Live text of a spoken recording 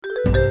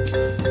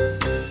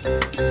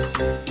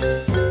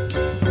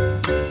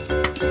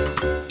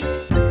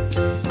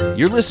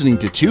You're listening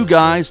to Two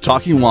Guys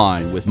Talking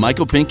Wine with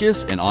Michael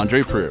Pincus and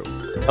Andre Prue.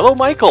 Hello,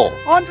 Michael.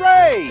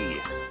 Andre!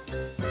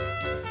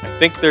 I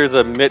think there's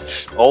a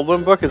Mitch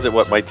Albom book. Is it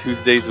what, My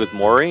Tuesdays with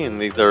Maury? And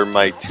these are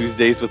My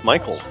Tuesdays with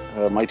Michael.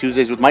 My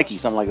Tuesdays with Mikey,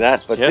 something like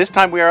that. But Yeah. This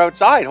time we are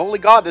outside. Holy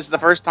God, this is the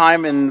first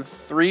time in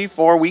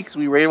 3-4 weeks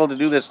we were able to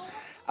do this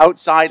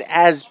outside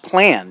as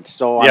planned.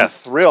 So I'm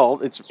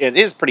thrilled. It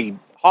is pretty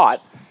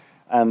hot,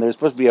 and there's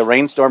supposed to be a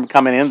rainstorm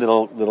coming in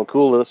that'll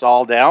cool us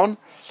all down.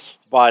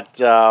 But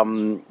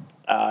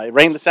it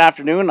rained this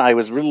afternoon. I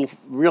was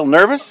real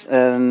nervous,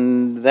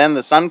 and then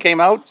the sun came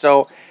out,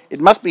 so it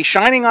must be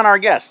shining on our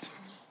guest.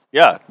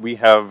 Yeah, we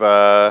have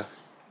the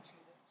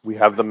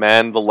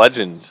man, the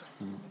legend.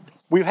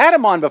 We've had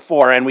him on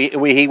before, and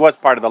he was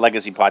part of the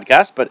Legacy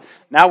podcast, but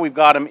now we've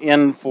got him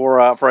in for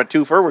a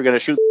twofer. We're going to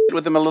shoot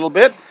with him a little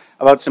bit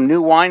about some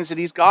new wines that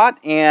he's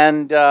got,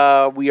 and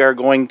we are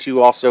going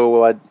to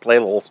also play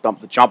a little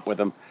Stump the Chump with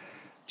him,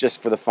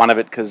 just for the fun of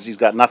it, because he's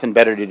got nothing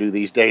better to do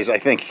these days, I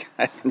think.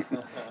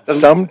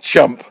 Some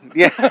chump.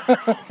 Yeah.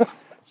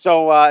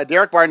 So,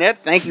 Derek Barnett,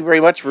 thank you very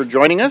much for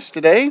joining us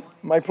today.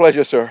 My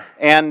pleasure, sir.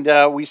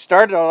 And we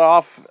started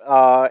off,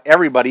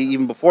 everybody,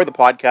 even before the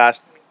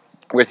podcast,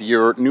 with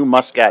your new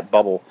Muscat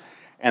bubble.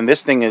 And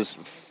this thing is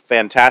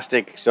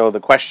fantastic. So the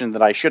question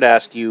that I should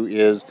ask you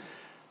is,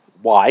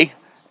 why?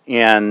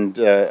 And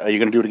are you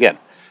going to do it again?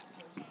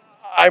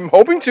 I'm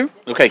hoping to.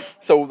 Okay.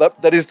 So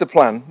that is the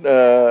plan.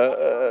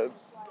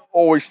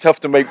 Always tough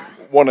to make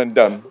one and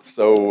done.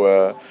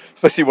 So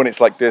especially when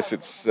it's like this,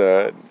 it's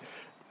a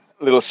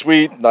little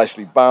sweet,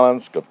 nicely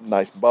balanced, got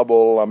nice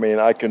bubble. I mean,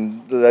 I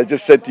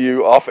just said to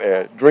you off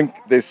air, drink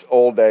this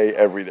all day,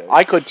 every day.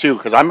 I could too,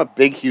 because I'm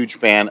a huge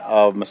fan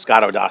of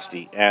Moscato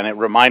d'Asti, and it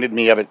reminded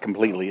me of it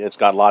completely. It's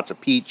got lots of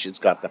peach, it's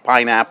got the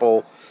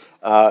pineapple,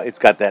 it's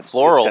got that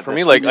floral. got For the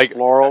me, like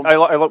floral. I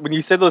when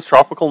you say those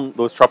tropical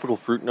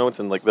fruit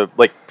notes and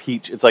like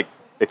peach, it's like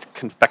it's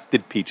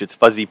confected peach. It's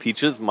fuzzy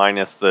peaches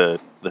minus the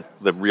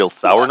real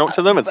sour note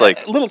to them. It's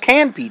like a little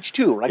canned peach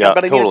too, right? Yeah, but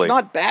I mean, totally. it's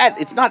not bad.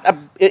 It's not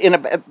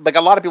like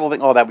a lot of people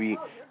think, oh, that would be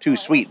too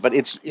sweet, but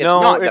it's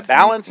not. The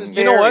balance is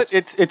there. You know what?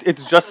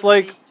 It's just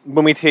like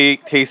when we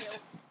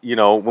taste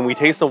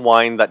a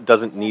wine that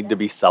doesn't need to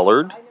be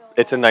cellared.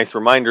 It's a nice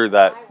reminder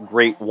that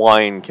great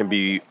wine can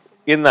be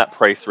in that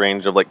price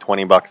range of like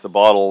 $20 a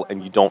bottle,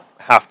 and you don't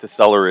have to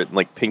cellar it and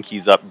like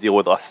pinkies up, deal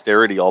with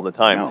austerity all the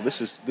time. No, this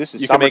is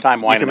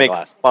summertime wine in the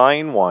glass. You can make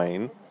fine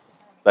wine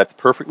that's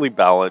perfectly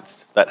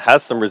balanced, that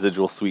has some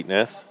residual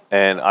sweetness.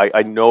 And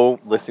I know,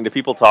 listening to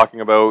people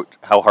talking about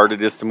how hard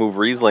it is to move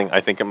Riesling, I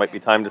think it might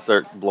be time to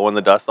start blowing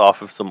the dust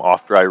off of some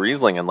off-dry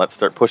Riesling, and let's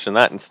start pushing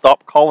that and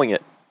stop calling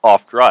it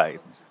off-dry.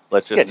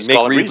 Let's just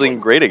make Riesling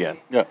great again.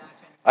 Yeah,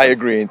 I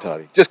agree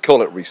entirely. Just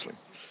call it Riesling.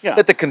 Yeah.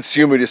 Let the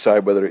consumer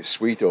decide whether it's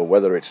sweet or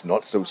whether it's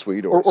not so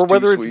sweet or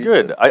whether it's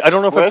good. I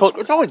don't know if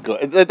it's always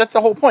good. That's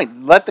the whole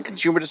point. Let the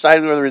consumer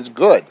decide whether it's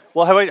good.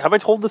 Well, have I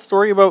told the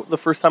story about the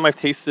first time I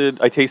tasted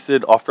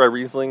off-dry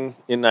Riesling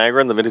in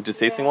Niagara in the Vintage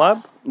Tasting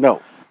Lab?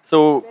 No.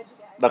 So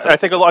I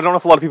don't know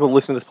if a lot of people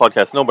listening to this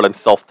podcast know, but I'm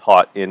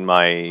self-taught in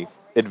my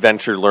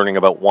adventure learning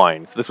about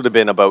wine. So this would have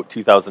been about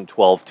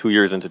 2012, 2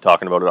 years into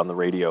talking about it on the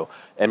radio.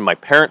 And my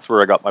parents were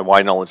where I got my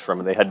wine knowledge from,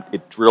 and they had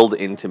it drilled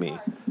into me.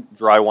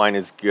 Dry wine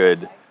is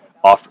good.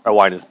 Off-dry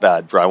wine is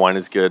bad. Dry wine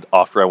is good.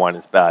 Off-dry wine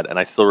is bad. And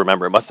I still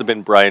remember, it must have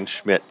been Brian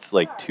Schmidt's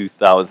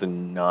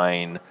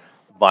 2009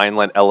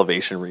 Vineland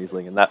Elevation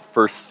Riesling. And that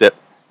first sip,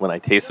 when I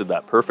tasted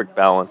that perfect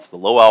balance, the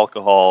low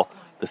alcohol,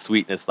 the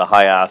sweetness, the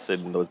high acid,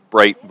 and those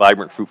bright,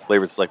 vibrant fruit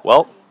flavors, it's like,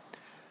 well,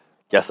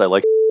 guess I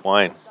like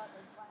wine.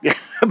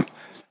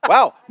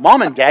 Wow,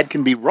 Mom and Dad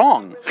can be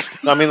wrong.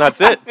 I mean, that's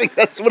it. I think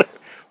that's what.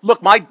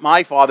 Look,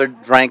 my father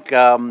drank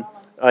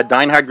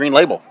Deinhard Green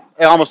Label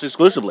almost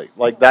exclusively.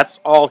 Like, that's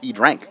all he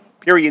drank.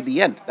 Period.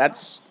 The end.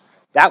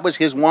 That was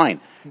his wine.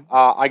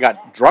 I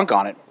got drunk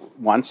on it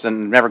once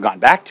and never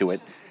gotten back to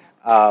it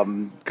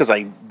because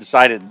I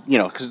decided,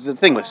 because the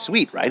thing with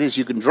sweet, right, is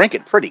you can drink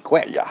it pretty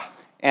quick. Yeah.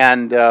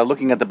 And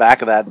looking at the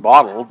back of that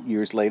bottle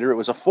years later, it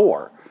was a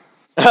 4.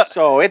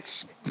 So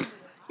it's,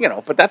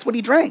 but that's what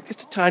he drank.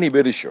 Just a tiny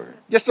bit of sugar.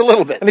 Just a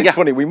little bit. And it's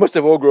funny, we must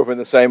have all grew up in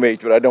the same age,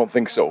 but I don't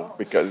think so,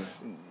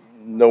 because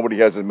nobody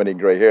has as many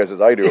gray hairs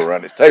as I do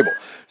around this table.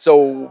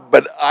 So,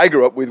 but I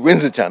grew up with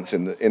Winzertans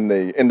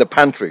in the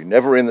pantry,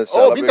 never in the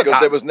cellar, because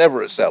there was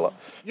never a cellar.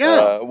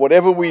 Yeah.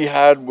 Whatever we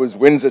had was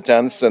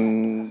Winzertans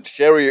and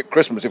sherry at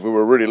Christmas if we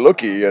were really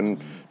lucky,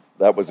 and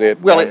that was it.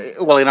 Well,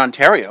 in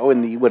Ontario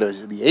in the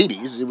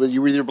 80s,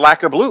 you were either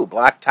black or blue,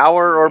 Black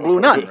Tower or Blue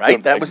Nun,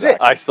 right? That was it.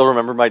 I still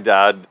remember my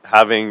dad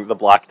having the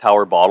Black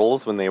Tower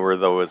bottles when they were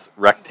those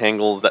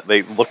rectangles that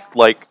they looked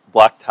like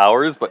Black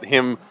Towers, but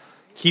him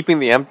keeping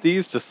the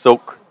empties to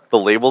soak the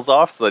labels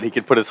off so that he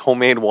could put his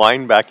homemade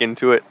wine back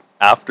into it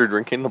after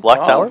drinking the Black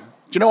Tower. Do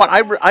you know what?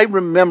 I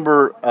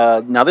remember,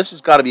 now this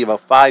has got to be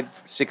about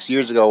 5-6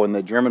 years ago when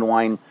the German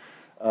wine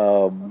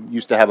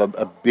used to have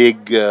a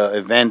big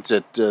event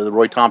at the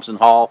Roy Thompson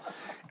Hall,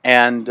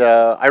 And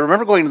I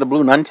remember going to the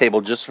Blue Nun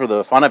table just for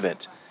the fun of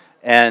it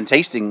and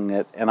tasting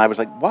it, and I was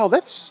like, wow,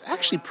 that's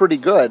actually pretty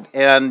good.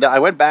 And I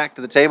went back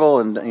to the table,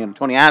 and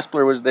Tony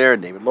Aspler was there,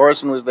 and David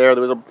Lorison was there.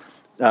 There was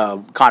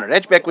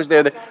Conrad Edgebeck was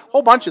there, a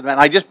whole bunch of them. And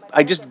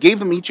I just gave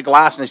them each a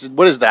glass, and I said,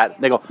 what is that?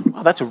 And they go,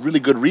 wow, that's a really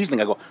good Riesling.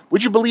 I go,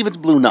 would you believe it's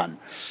Blue Nun?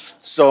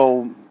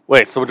 So...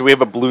 Wait, so do we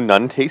have a Blue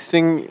Nun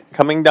tasting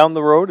coming down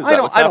the road? Is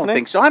that what's happening? I don't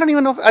think so. I don't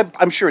even know if...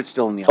 I'm sure it's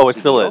still in the LCBO. Oh, it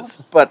still is.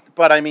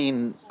 But I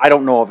mean, I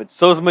don't know if it's...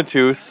 So is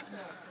Matus.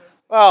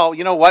 Well,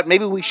 you know what?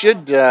 Maybe we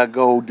should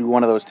go do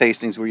one of those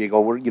tastings where you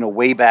go,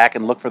 way back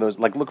and look for those,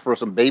 look for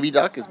some baby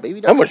duck. Is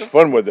baby duck? How much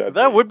fun would that?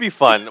 That would be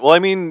fun. Well, I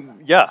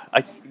mean, yeah.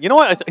 You know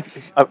what?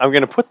 I'm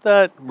going to put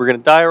that. We're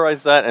going to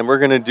diarize that, and we're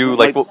going to do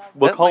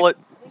we'll call it.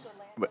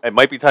 It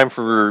might be time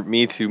for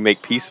me to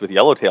make peace with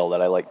Yellowtail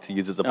that I like to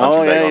use as a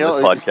punching bag on this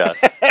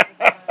podcast.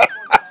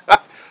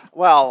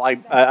 Well,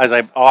 as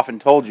I've often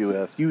told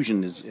you,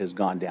 Fusion has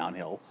gone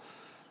downhill.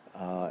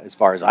 As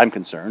far as I'm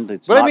concerned,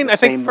 it's. But I mean, I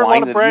think for a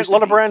lot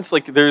of brands,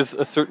 like there's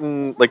a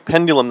certain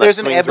pendulum that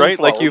swings, right?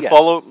 Flow, like you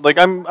follow. Like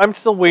I'm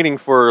still waiting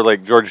for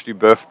George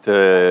Duboeuf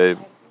to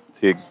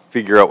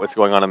figure out what's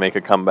going on and make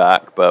a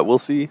comeback, but we'll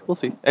see.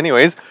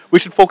 Anyways, we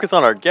should focus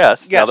on our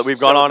guests now that we've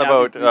gone on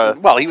about.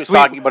 Well, he was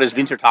talking about his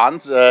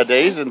Wintertons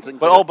days and things.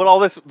 But all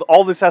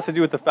this has to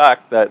do with the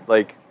fact that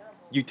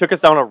you took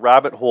us down a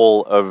rabbit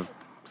hole of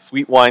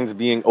sweet wines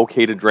being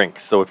okay to drink.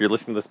 So if you're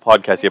listening to this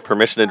podcast, you have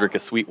permission to drink a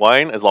sweet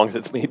wine as long as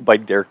it's made by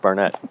Derek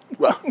Barnett.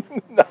 Well,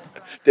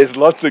 there's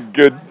lots of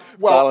good,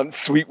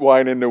 balanced sweet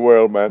wine in the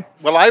world, man.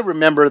 Well, I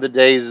remember the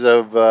days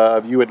of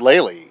you at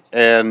Lely,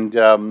 and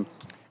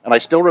I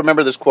still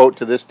remember this quote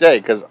to this day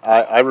because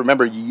I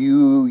remember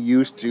you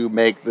used to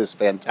make this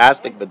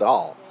fantastic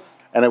Vidal,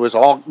 and it was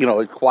all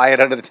quiet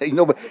under the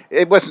table. But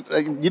it wasn't.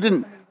 You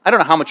didn't. I don't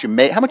know how much you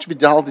made. How much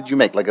Vidal did you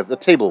make? Like a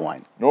table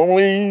wine?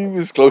 Normally, it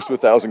was close to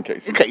 1,000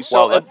 cases. Okay,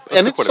 so that's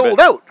it's sold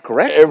out,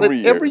 correct?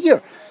 Every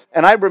year.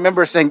 And I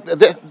remember saying,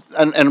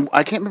 and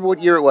I can't remember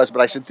what year it was,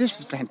 but I said, "This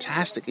is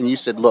fantastic." And you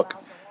said, "Look,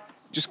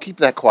 just keep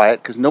that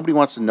quiet because nobody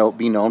wants to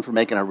be known for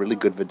making a really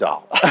good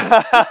Vidal."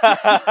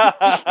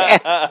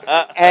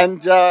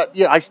 and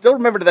I still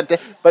remember that day,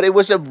 but it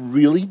was a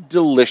really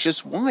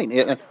delicious wine.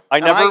 I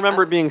never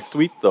remember it being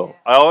sweet, though.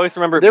 I always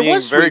remember it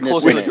being very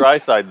close to the dry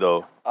side,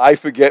 though. I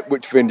forget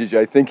which vintage.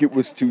 I think it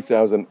was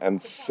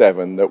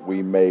 2007 that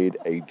we made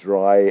a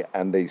dry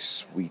and a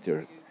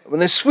sweeter. When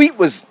the sweet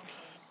was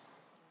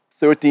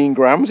 13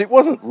 grams, it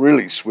wasn't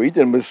really sweet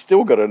and was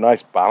still got a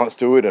nice balance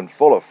to it and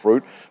full of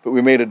fruit. But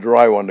we made a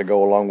dry one to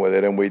go along with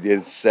it, and we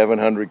did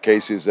 700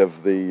 cases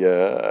of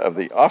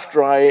the off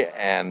dry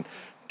and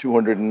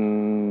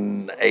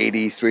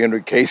 280,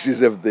 300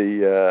 cases of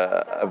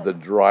the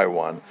dry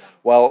one.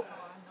 Well,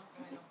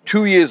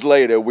 2 years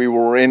later, we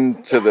were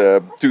into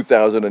the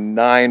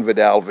 2009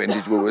 Vidal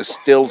vintage. We were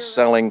still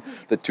selling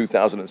the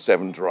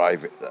 2007 dry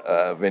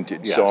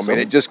vintage. Yeah, so, I mean,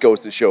 it just goes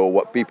to show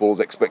what people's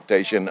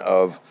expectation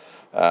of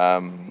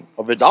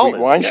Vidal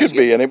wine should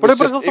be. And it's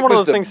also one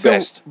of those things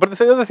too. But it's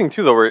the other thing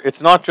too, though, where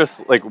it's not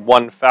just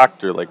one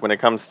factor. Like when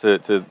it comes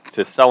to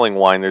selling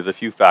wine, there's a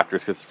few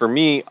factors. Because for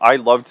me, I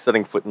loved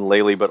setting foot in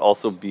Lely, but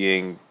also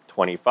being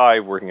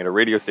 25, working at a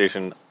radio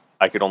station,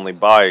 I could only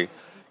buy.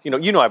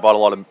 I bought a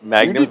lot of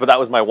Magnums, but that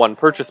was my one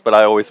purchase. But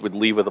I always would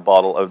leave with a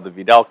bottle of the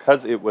Vidal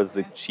because it was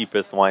the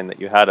cheapest wine that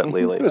you had at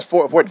Lely. It was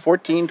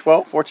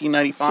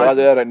 $14.95. Saw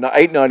that at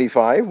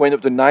 $8.95, went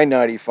up to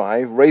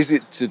 $9.95, raised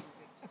it to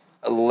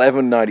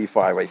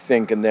 $11.95, I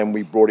think, and then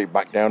we brought it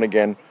back down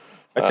again.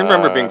 I still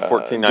remember being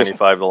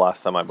 $14.95 the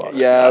last time I bought it.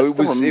 Yeah, it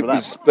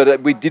was,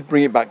 but we did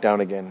bring it back down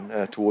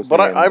again towards the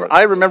end.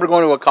 I remember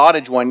going to a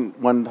cottage one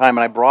time, and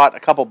I brought a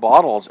couple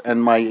bottles,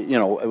 and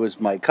it was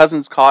my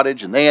cousin's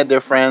cottage, and they had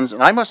their friends,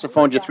 and I must have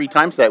phoned you 3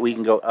 times that week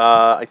and go,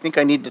 I think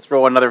I need to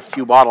throw another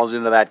few bottles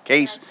into that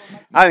case.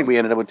 I think we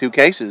ended up with 2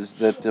 cases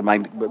that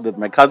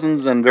my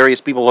cousins and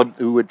various people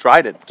who had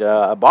tried it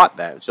bought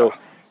that. So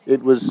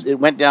it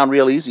went down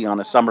real easy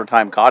on a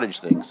summertime cottage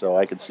thing. So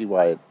I could see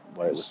why it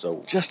was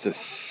so... Just a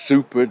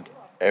super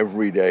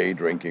everyday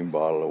drinking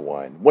bottle of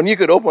wine. One you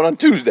could open on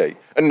Tuesday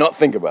and not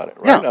think about it,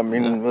 right? Yeah. I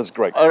mean, it was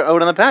great.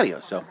 Out on the patio,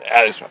 so...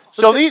 Yeah, that's right.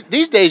 So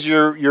these days,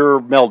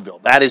 you're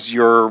Meldville. That is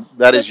your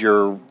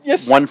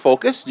yes. one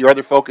focus. Your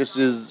other focus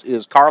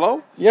is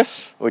Carlow.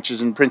 Yes. Which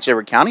is in Prince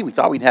Edward County. We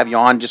thought we'd have you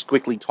on, just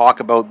quickly talk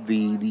about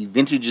the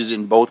vintages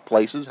in both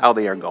places, how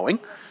they are going.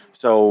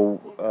 So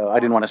I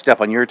didn't want to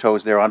step on your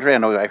toes there, Andre. I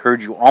know I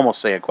heard you almost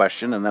say a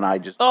question, and then I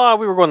just... Oh,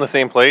 we were going the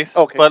same place.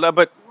 Okay.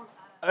 But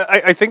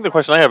I think the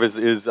question I have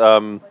is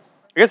I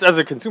guess as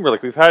a consumer,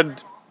 we've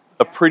had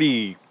a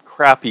pretty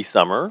crappy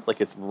summer.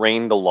 It's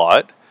rained a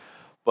lot.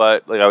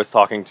 But I was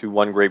talking to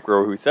one grape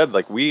grower who said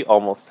we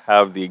almost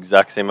have the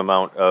exact same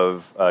amount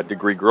of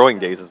degree growing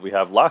days as we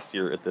have last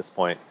year at this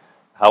point.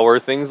 How are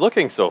things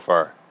looking so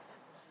far?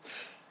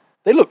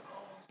 They look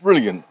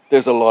brilliant.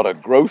 There's a lot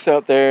of growth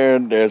out there.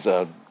 There's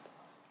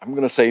I'm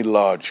going to say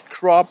large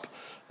crop.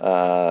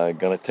 Going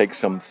to take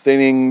some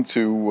thinning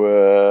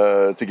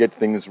to get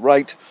things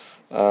right.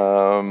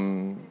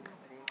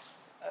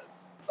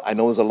 I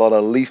know there's a lot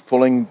of leaf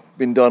pulling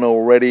been done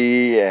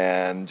already,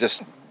 and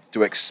just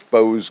to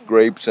expose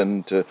grapes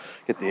and to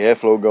get the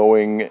airflow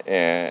going.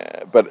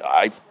 But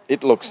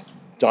it looks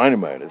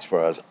dynamite as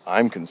far as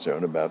I'm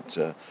concerned about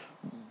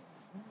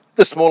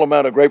the small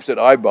amount of grapes that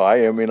I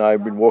buy. I mean,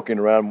 I've been walking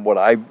around what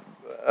I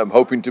am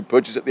hoping to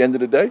purchase at the end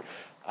of the day.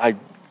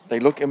 They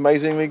look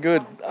amazingly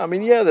good. I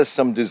mean, yeah, there's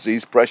some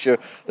disease pressure.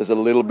 There's a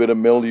little bit of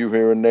mildew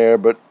here and there,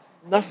 but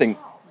nothing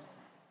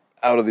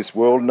out of this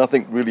world,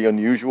 nothing really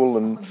unusual,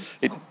 and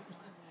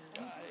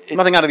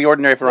nothing out of the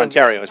ordinary for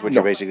Ontario is what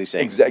you're basically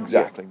saying.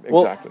 Exactly.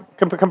 Well,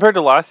 compared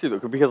to last year,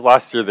 though, because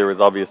last year there was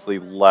obviously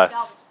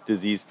less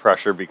disease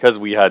pressure because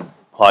we had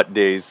hot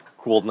days,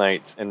 cool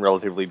nights, and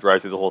relatively dry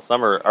through the whole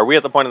summer. Are we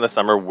at the point in the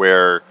summer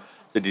where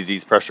the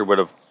disease pressure would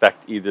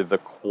affect either the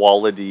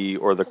quality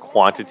or the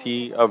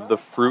quantity of the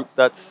fruit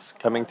that's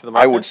coming to the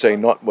market? I would say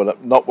not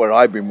where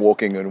I've been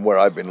walking and where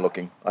I've been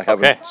looking. I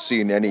haven't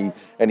seen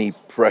any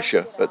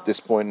pressure at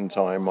this point in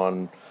time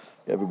on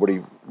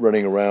everybody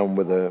running around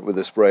with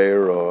a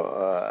sprayer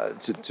or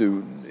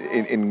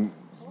in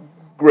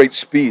great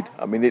speed.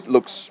 I mean, it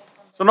looks.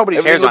 So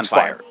nobody's hair's on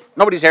fire. Fine.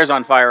 Nobody's hair's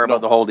on fire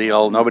about the whole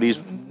deal. Nobody's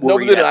worried.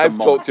 Nobody that I've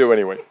talked to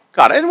anyway.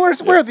 Got it. And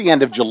we're at the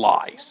end of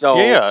July, so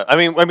yeah. I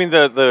mean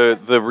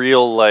the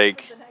real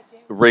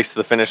race to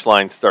the finish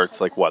line starts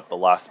the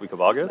last week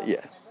of August. Yeah.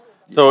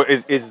 So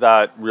is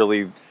that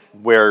really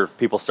where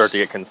people start to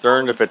get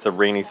concerned if it's a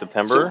rainy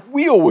September? So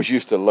we always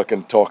used to look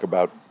and talk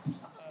about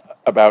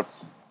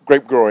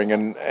grape growing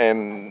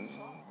and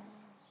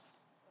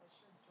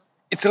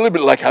it's a little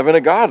bit like having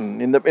a garden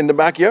in the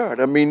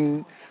backyard. I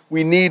mean,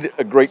 we need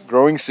a great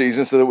growing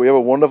season so that we have a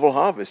wonderful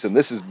harvest, and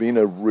this has been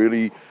a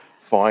really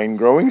fine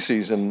growing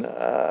season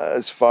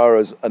as far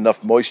as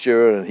enough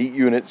moisture and heat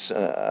units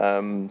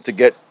to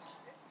get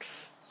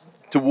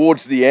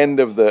towards the end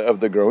of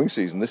the growing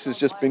season. This has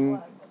just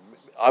been,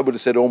 I would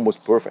have said,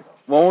 almost perfect.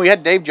 Well, when we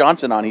had Dave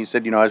Johnson on, he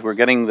said, as we're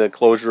getting the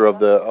closure of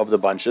the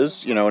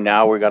bunches,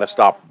 now we got to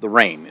stop the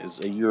rain. Is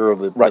a year of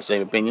the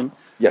same opinion?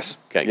 Yes.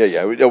 Okay.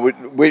 Yeah.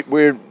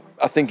 We're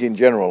I think in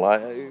general,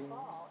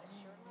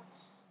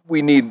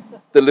 we need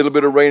a little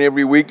bit of rain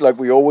every week, like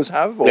we always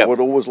have, or would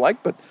always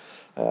like. But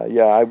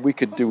we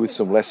could do with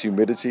some less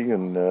humidity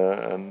and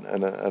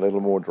a little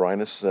more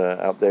dryness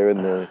out there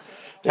in the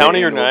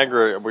County or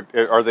Niagara.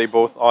 Are they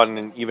both on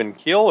an even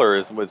keel,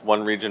 or was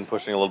one region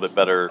pushing a little bit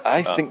better?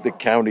 I think the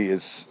county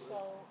is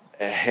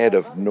ahead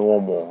of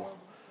normal.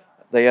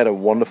 They had a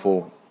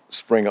wonderful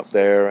spring up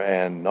there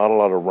and not a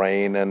lot of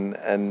rain,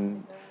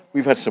 and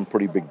we've had some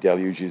pretty big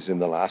deluges in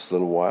the last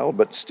little while,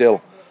 but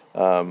still.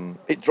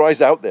 It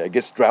dries out there. It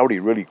gets droughty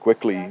really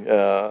quickly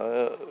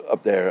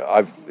up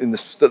there. In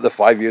the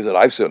 5 years that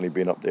I've certainly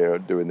been up there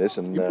doing this,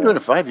 and you've been doing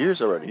it 5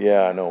 years already.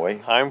 Yeah, no way.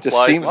 Time just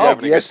flies. Seems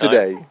like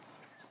yesterday.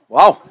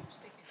 Wow.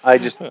 I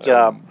just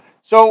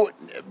so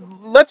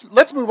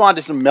let's move on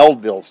to some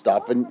Meldville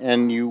stuff,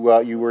 and you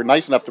were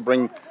nice enough to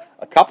bring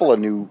a couple of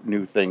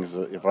new things,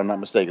 if I'm not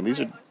mistaken. These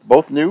are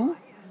both new.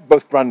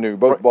 Both brand new,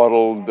 both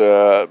bottled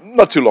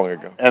not too long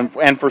ago,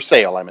 and for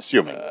sale, I'm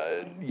assuming.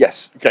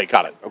 Yes. Okay,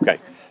 got it. Okay.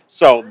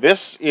 So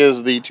this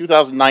is the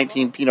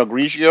 2019 Pinot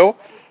Grigio.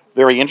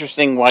 Very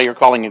interesting why you're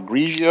calling it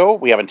Grigio.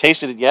 We haven't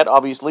tasted it yet,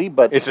 obviously,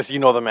 but it's just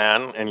the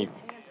man, and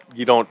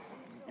you don't.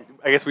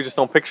 I guess we just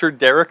don't picture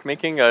Derek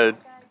making a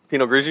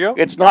Pinot Grigio.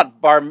 It's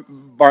not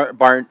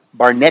Barnetti.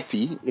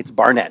 It's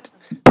Barnett.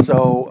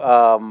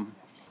 So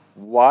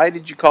why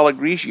did you call it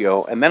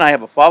Grigio? And then I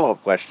have a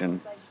follow-up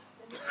question.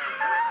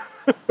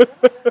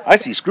 I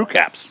see screw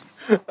caps.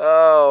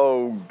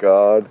 Oh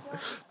God.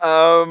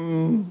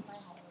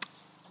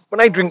 When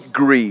I drink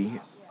Gris,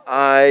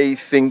 I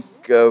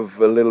think of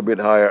a little bit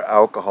higher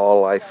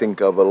alcohol. I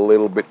think of a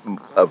little bit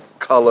of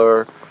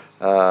color,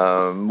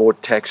 more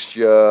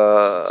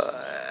texture.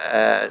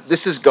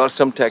 This has got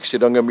some texture,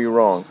 don't get me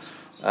wrong.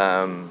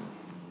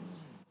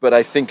 But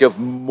I think of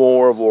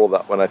more of all of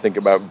that when I think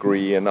about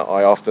Gris, and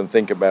I often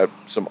think about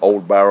some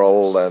old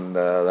barrel, and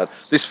that.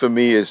 This for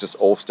me is just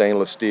all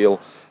stainless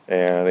steel,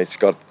 and it's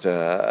got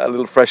a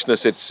little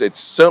freshness. It's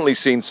certainly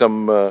seen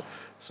some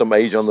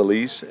age on the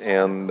lees,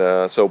 and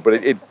but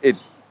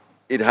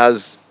it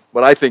has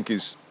what I think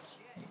is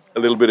a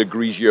little bit of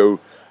Grigio-ness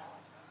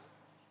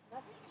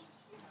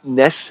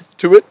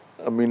to it.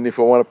 I mean, if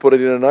I want to put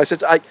it in a nice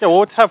sense,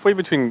 what's halfway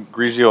between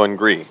Grigio and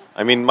Gris?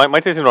 I mean, my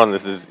tasting on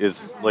this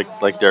is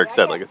like Derek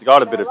said, it's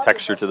got a bit of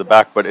texture to the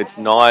back, but it's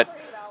not,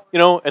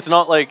 it's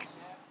not like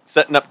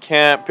setting up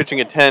camp,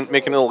 pitching a tent,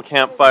 making a little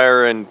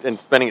campfire, and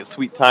spending a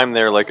sweet time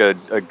there like a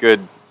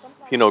good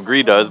Pinot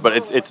Gris does. But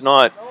it's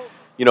not,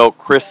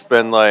 crisp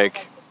and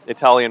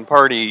Italian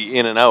party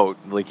in and out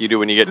like you do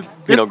when you get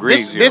Pinot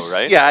Grigio,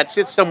 right? Yeah,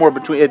 it's somewhere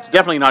between. It's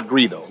definitely not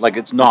Gris though.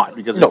 It's not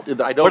because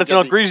I don't. But it's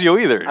not Grigio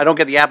either. I don't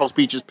get the apples,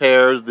 peaches,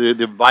 pears,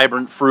 the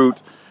vibrant fruit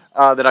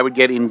that I would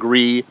get in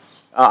Gris.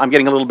 I'm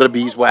getting a little bit of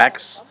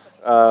beeswax,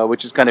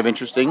 which is kind of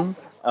interesting.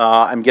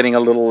 I'm getting a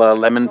little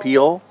lemon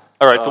peel.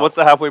 All right, so what's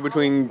the halfway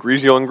between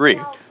Grigio and Gris?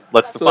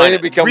 let's So define then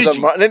it becomes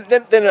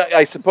then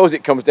I suppose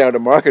it comes down to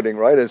marketing,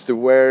 right? As to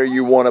where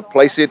you want to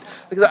place it.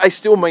 Because I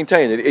still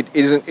maintain it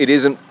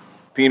isn't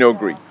Pinot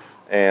Gris.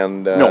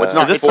 And No, it's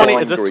not. Is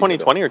this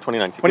 2020 or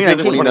 2019?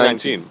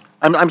 2019.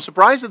 I'm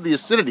surprised that the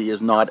acidity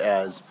is not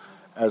as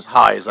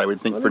high as I would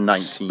think for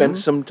 19. Spent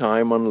some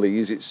time on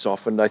lees. It's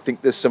softened. I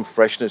think there's some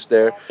freshness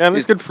there. Yeah,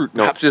 there's good fruit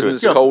notes. Perhaps isn't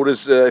as cold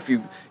as if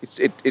you.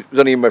 It was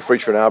only in my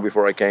fridge for an hour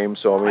before I came.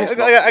 So I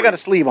mean, I got a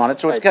sleeve on it,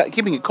 so it's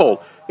keeping it cold.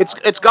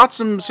 It's got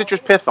some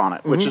citrus pith on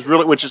it, which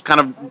is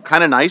kind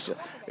of nice.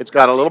 It's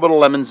got a little bit of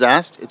lemon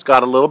zest. It's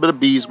got a little bit of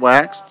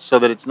beeswax, so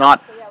that it's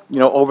not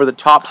over the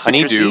top citrusy.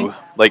 Honeydew,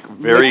 like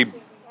very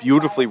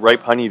beautifully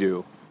ripe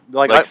honeydew.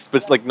 Like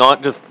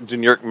not just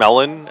generic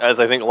melon, as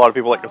I think a lot of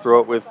people like to throw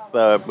it with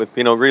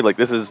Pinot Gris. Like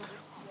this is,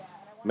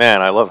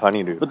 man, I love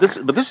honeydew. But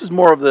this is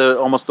more of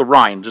almost the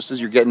rind, just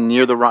as you're getting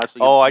near the rind.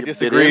 So I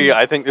disagree.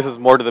 I think this is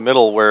more to the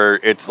middle where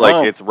it's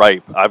like it's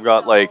ripe. I've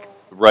got like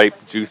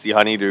ripe, juicy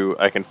honeydew.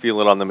 I can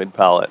feel it on the mid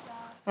palate.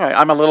 All right,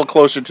 I'm a little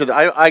closer to the.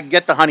 I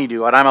get the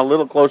honeydew, and I'm a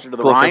little closer to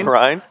the rind.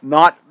 Rind?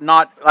 Not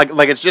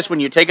like it's just when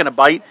you're taking a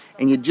bite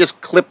and you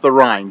just clip the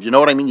rind. You know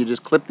what I mean? You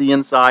just clip the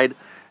inside.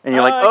 And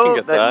you're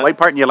like, that white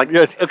part, and you're like,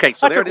 okay,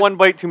 so I took one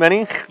bite too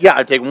many. Yeah,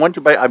 I take one too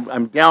bite.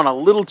 I'm down a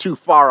little too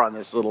far on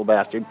this little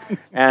bastard,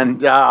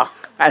 and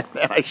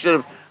I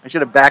should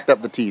have backed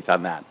up the teeth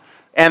on that.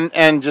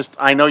 And just,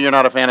 I know you're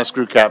not a fan of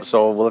screw cap,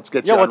 so let's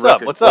get you on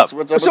record. What's up?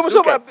 What's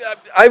up?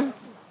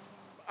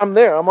 I'm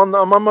there. I'm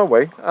on my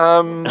way.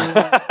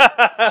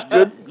 It's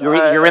good.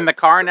 You're in the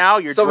car now.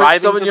 You're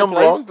driving to the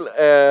place.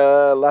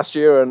 Blanc, last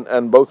year,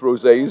 and both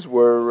rosés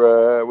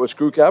were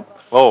screw cap.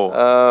 Oh,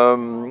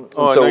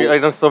 so I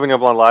know Sauvignon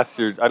Blanc last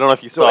year. I don't know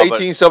if you saw. So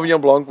 18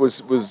 Sauvignon Blanc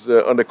was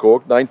under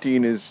cork.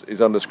 19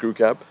 is under screw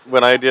cap.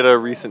 When I did a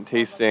recent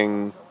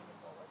tasting,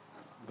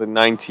 the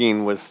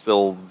 19 was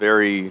still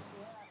very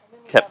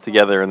kept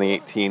together, and the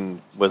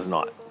 18 was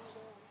not.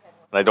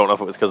 And I don't know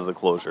if it was because of the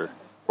closure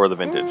or the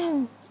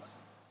vintage.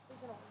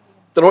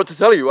 Don't know what to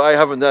tell you. I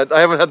haven't had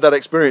that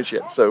experience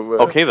yet. So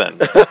okay then.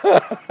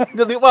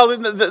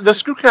 The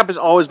screw cap is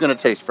always going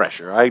to taste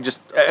fresher. I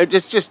just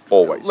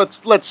always.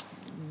 Let's.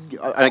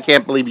 I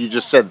can't believe you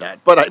just said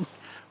that, but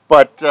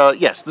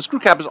yes, the screw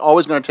cap is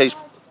always going to taste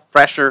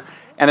fresher,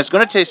 and it's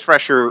going to taste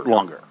fresher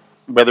longer,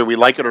 whether we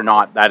like it or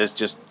not. That is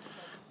just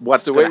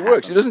what's the way it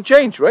works. It doesn't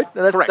change, right?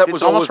 Correct. That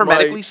was almost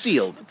hermetically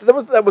sealed.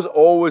 That was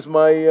always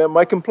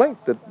my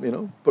complaint, that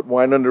put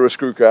wine under a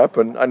screw cap,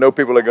 and I know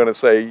people are going to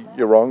say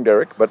you're wrong,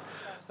 Derek, but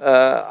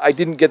I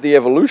didn't get the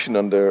evolution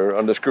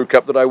under screw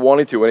cap that I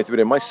wanted to. I need to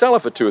be in my cellar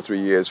for 2 or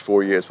 3 years,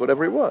 4 years,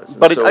 whatever it was.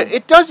 But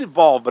it does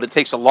evolve, but it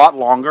takes a lot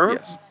longer.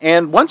 Yes.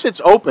 And once it's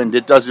opened,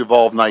 it does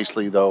evolve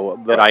nicely, though,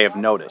 that I have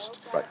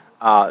noticed.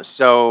 Right.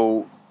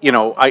 So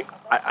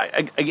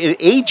it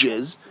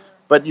ages,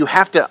 but you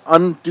have to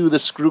undo the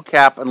screw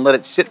cap and let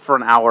it sit for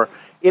an hour.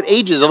 It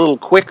ages a little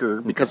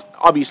quicker because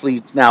obviously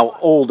it's now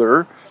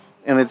older,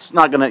 and it's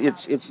not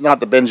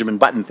the Benjamin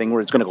Button thing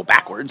where it's going to go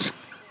backwards.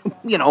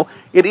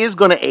 It is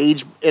going to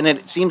age, and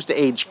it seems to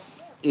age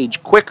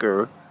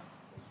quicker.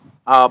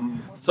 But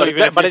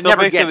it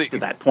never gets to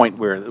that point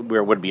where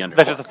it would be under.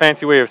 That's just a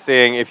fancy way of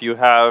saying if you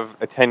have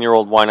a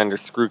 10-year-old wine under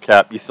screw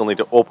cap, you still need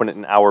to open it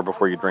an hour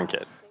before you drink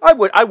it. I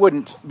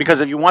wouldn't, because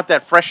if you want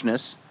that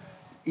freshness,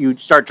 you'd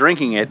start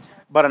drinking it.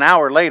 But an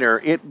hour later,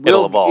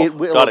 it'll evolve. It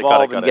will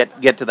evolve and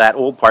get to that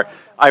old part.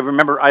 I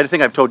remember. I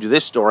think I've told you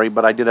this story,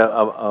 but I did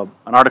an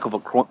article for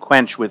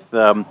Quench with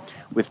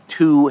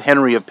 2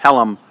 Henry of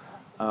Pelham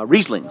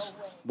Rieslings.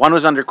 One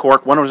was under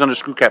cork, one was under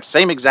screw cap.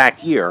 Same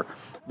exact year.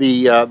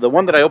 The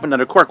one that I opened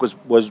under cork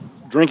was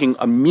drinking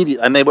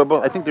immediately, and they were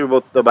both. I think they were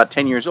both about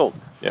 10 years old.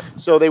 Yeah.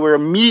 So they were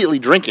immediately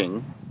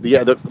drinking.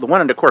 The one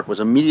under cork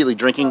was immediately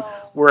drinking,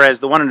 whereas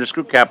the one under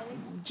screw cap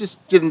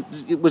just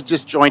didn't. It was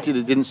disjointed.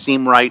 It didn't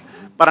seem right.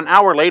 But an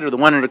hour later, the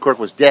one under cork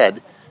was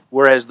dead,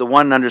 whereas the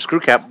one under screw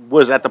cap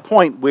was at the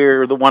point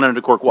where the one under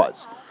cork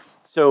was.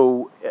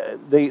 So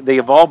they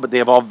evolved, but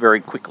they evolved very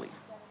quickly.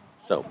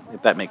 So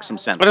if that makes some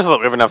sense. I just thought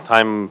we have enough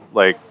time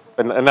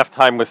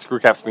with screw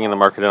caps being in the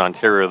market in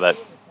Ontario that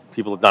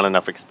people have done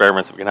enough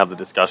experiments that we can have the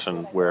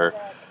discussion where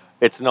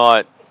it's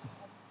not.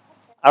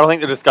 I don't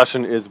think the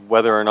discussion is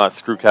whether or not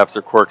screw caps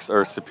or corks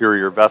are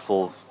superior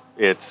vessels.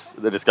 It's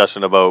the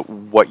discussion about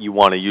what you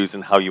want to use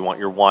and how you want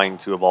your wine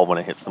to evolve when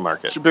it hits the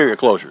market. Superior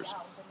closures.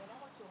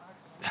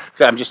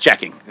 I'm just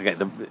checking. Okay,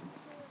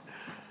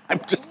 I'm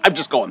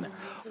just going there.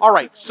 All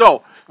right,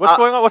 so what's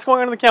going on? What's going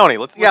on in the county?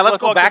 Let's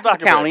go back to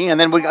the county, and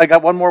then I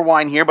got one more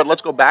wine here, but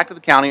let's go back to the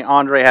county.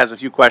 Andre has a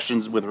few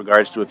questions with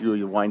regards to a few of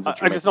your wines.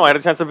 That I just know I had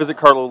a chance to visit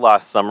Carlow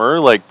last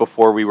summer, like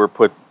before we were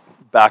put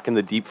back in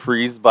the deep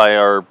freeze by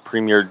our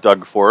premier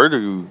Doug Ford,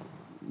 who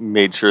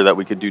made sure that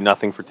we could do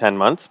nothing for 10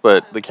 months.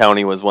 But the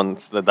county was one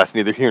that's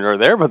neither here nor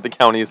there. But the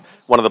county is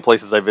one of the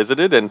places I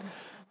visited, and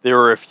there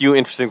were a few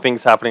interesting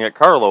things happening at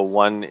Carlow.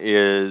 One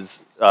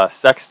is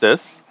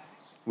Sextus,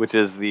 which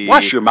is the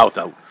wash your mouth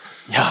out.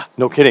 Yeah,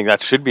 no kidding.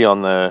 That should be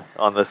on the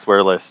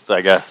swear list,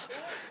 I guess.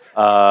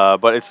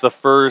 But it's the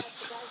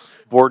first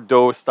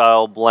Bordeaux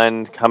style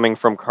blend coming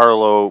from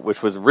Carlow,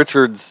 which was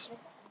Richard's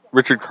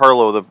Richard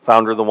Carlo, the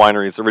founder of the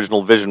winery's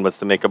original vision was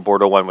to make a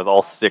Bordeaux wine with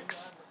all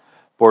 6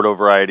 Bordeaux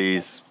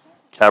varieties: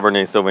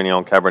 Cabernet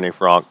Sauvignon, Cabernet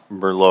Franc,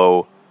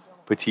 Merlot,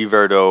 Petit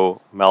Verdot,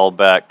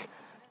 Malbec,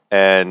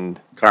 and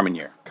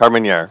Carmenere.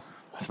 Carmenere.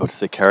 I was about to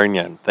say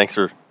Carignan. Thanks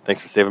for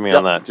saving me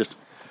on that. Just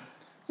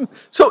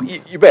So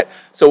you bet.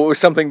 So it was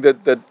something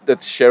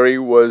that Sherry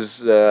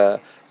was,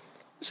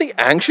 say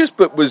anxious,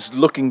 but was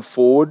looking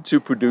forward to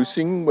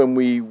producing when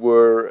we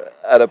were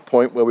at a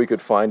point where we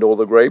could find all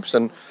the grapes.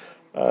 And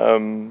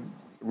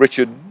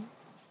Richard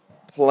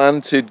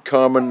planted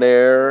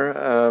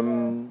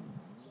Carmenere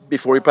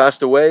before he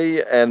passed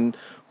away, and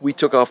we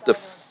took off the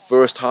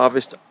first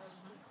harvest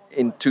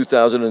in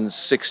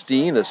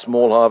 2016, a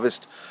small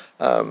harvest.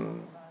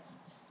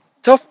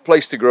 Tough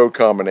place to grow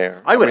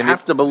Carmenere. I would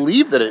have to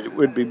believe that it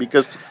would be,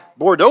 because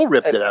Bordeaux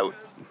ripped it out.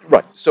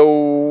 Right.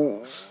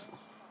 So,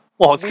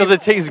 Well, it's because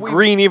it tastes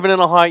green even in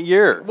a hot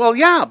year. Well,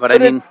 yeah, but I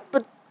mean,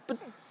 but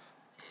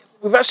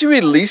we've actually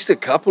released a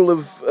couple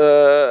of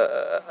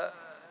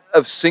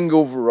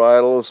single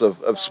varietals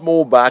of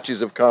small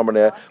batches of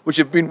Carmenere, which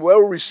have been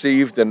well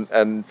received,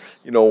 and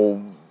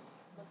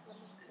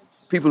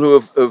people who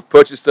have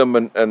purchased them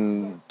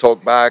and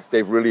talked back,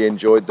 they've really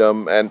enjoyed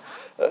them, and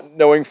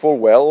knowing full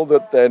well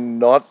that they're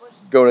not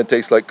going to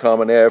taste like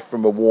Carmenere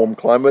from a warm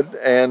climate,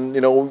 and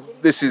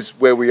this is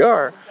where we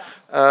are.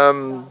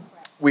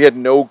 We had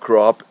no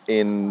crop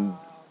in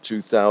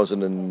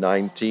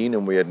 2019,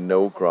 and we had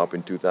no crop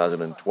in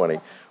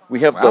 2020. We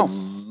have the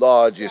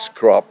largest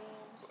crop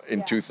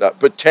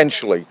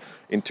potentially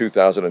in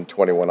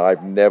 2021.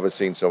 I've never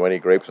seen so many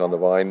grapes on the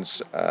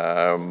vines.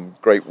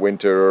 Great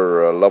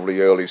winter, a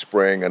lovely early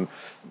spring, and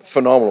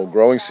phenomenal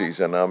growing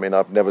season. I mean,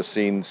 I've never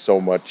seen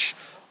so much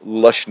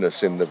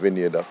lushness in the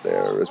vineyard up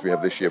there as we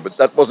have this year. But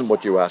that wasn't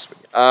what you asked me.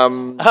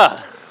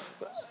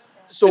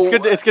 So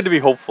It's good to be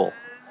hopeful.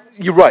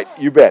 You're right.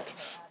 You bet.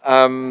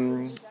 I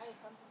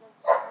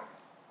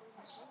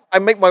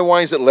make my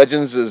wines at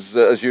Legends,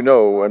 as you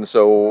know, and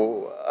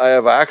so I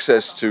have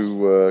access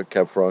to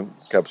Cab Franc,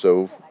 Cab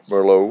Sauv,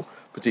 Merlot,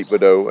 Petit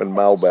Verdot, and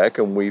Malbec,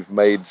 and we've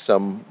made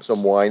some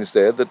wines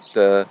there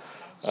that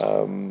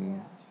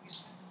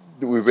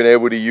we've been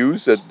able to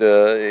use in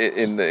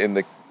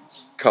the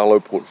Carlo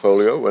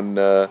portfolio, and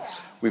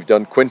we've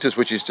done Quintus,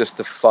 which is just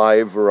the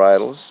 5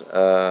 varietals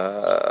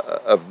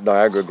of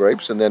Niagara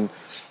grapes, and then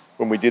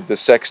when we did the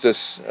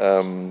Sextus,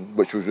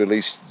 which was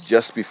released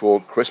just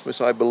before Christmas,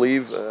 I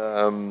believe,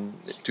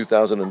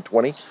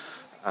 2020,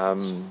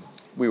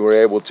 we were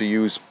able to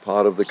use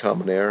part of the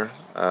Carmenere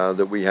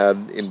that we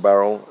had in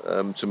barrel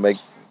to make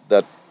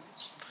that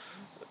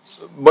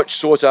much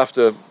sought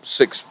after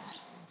 6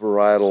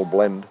 varietal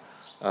blend,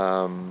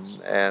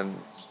 and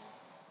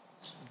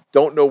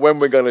don't know when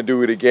we're going to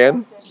do it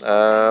again.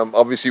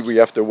 Obviously, we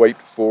have to wait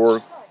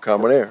for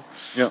Carmenere.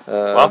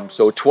 yeah.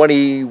 So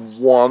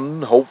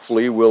 21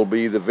 hopefully will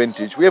be the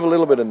vintage. We have a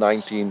little bit of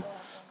 19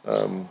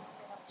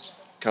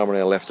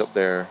 Carmenere left up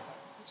there.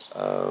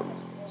 No,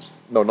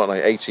 not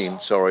 18.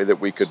 Sorry, that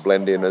we could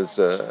blend in as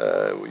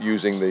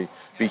using the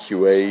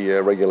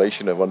VQA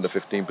regulation of under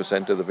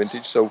 15% of the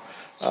vintage. So,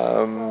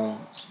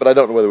 but I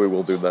don't know whether we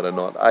will do that or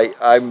not.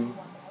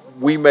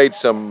 We made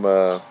some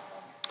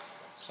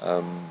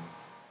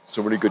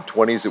really good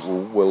 20s that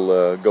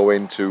will go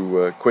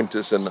into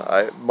Quintus, and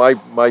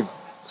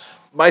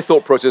my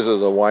thought process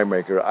as a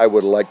winemaker, I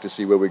would like to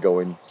see where we go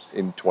in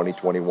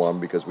 2021,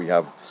 because we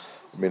have,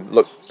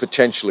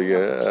 potentially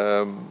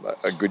a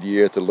good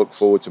year to look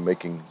forward to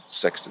making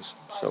Sextus.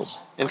 So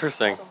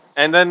Interesting.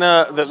 And then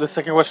the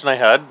second question I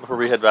had before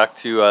we head back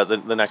to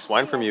the next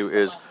wine from you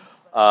is,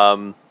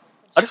 I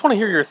just want to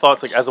hear your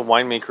thoughts, like as a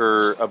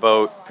winemaker,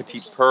 about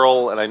Petite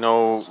Pearl. And I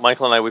know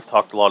Michael and I, we've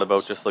talked a lot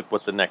about just like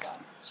what the next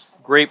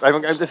grape.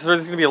 This is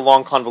going to be a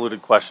long,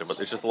 convoluted question, but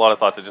there's just a lot of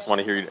thoughts. I just want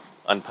to hear you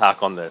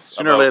unpack on this.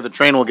 Sooner or later, the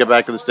train will get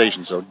back to the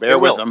station, so bear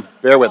with them.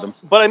 Bear with them.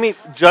 But I mean,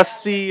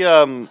 just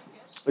the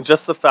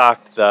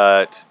fact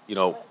that,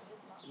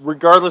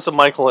 regardless of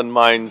Michael and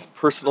mine's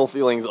personal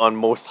feelings on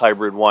most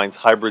hybrid wines,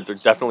 hybrids are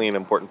definitely an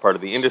important part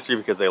of the industry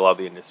because they allow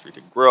the industry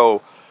to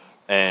grow.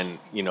 And,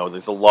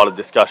 there's a lot of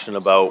discussion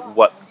about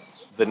what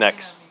the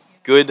next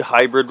good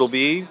hybrid will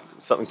be,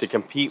 something to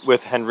compete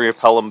with Henry of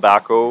Pelham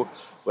Bacco,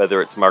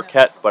 whether it's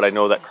Marquette, but I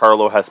know that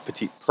Carlo has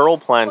Petite Pearl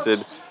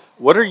planted.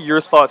 What are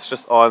your thoughts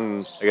just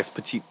on, I guess,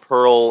 Petite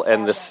Pearl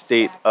and the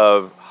state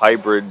of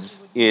hybrids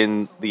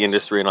in the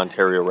industry in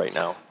Ontario right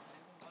now?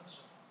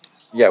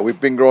 yeah, we've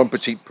been growing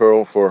Petite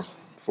Pearl for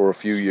a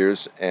few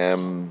years.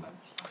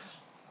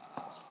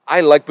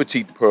 I like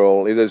Petite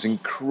Pearl. It has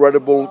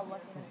incredible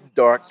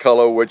dark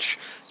color, which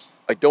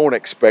I don't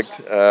expect.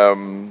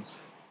 And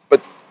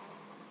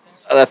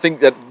I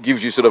think that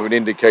gives you sort of an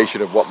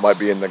indication of what might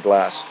be in the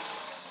glass.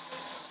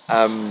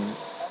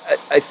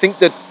 I think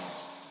that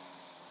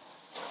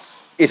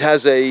it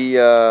has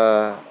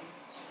an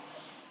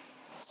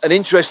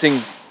interesting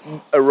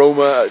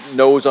aroma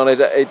nose on it.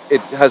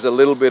 It has a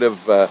little bit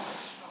of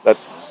that,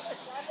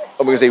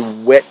 I'm going to say,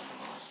 wet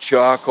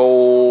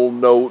charcoal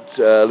note,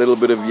 a little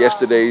bit of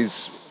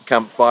yesterday's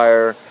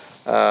campfire.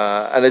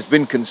 and it's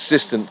been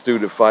consistent through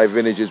the 5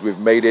 vintages we've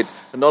made it.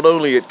 And not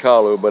only at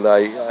Carlo, but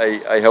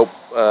I help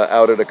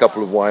out at a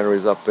couple of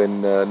wineries up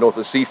in north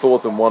of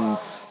Seaforth and one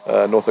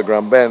north of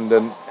Grand Bend,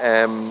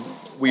 and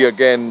we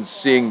again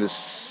seeing the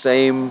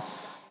same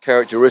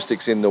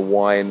characteristics in the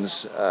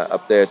wines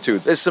up there too.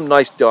 There's some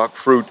nice dark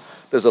fruit.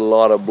 There's a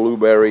lot of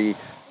blueberry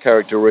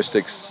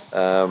characteristics.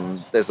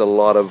 There's a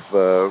lot of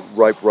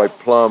ripe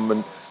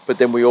plum, but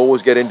then we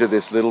always get into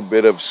this little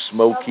bit of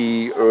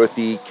smoky,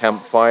 earthy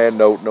campfire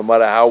note. No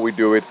matter how we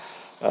do it,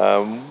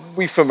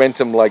 we ferment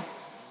them like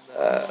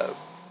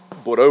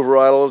Bordeaux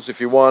varietals if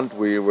you want.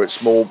 We're at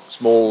small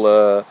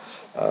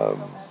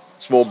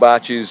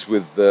batches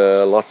with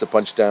lots of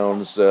punch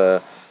downs.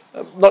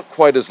 Not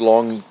quite as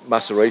long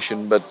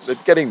maceration, but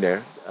getting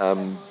there.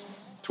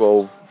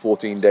 12,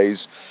 14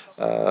 days.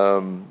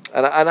 And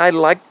I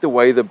like the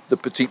way the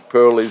Petite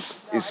Pearl is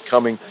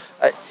coming.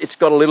 It's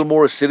got a little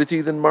more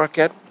acidity than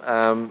Marquette.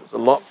 It's a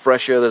lot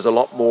fresher. There's a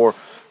lot more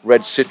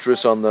red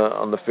citrus on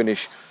the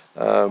finish.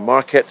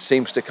 Marquette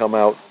seems to come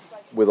out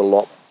with a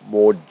lot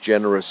more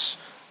generous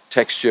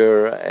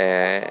texture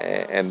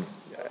and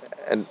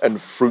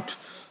fruit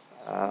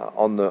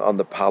on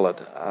the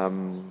palate.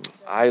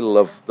 I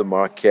love the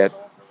Marquette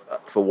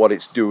for what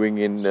it's doing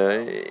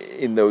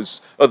in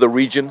those other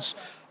regions.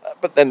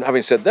 But then,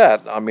 having said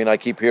that, I mean, I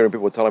keep hearing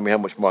people telling me how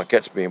much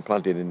Marquette's being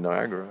planted in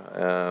Niagara.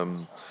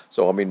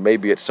 So, I mean,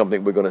 maybe it's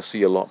something we're going to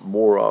see a lot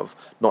more of,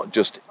 not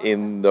just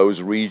in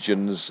those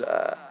regions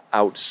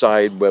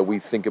outside where we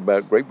think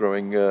about grape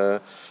growing. And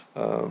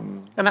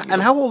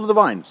how old are the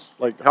vines?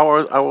 Like, how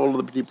old are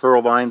the Petite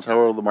Pearl vines? How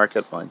old are the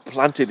Marquette vines?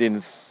 Planted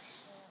in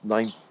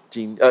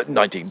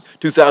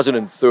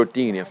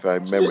 2013, if my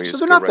memory is correct. So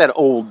they're not that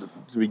old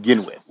to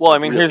begin with. Well, I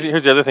mean, really.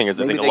 here's the other thing is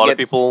I think a lot of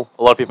people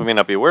may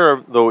not be aware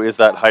of, though, is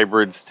that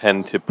hybrids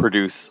tend to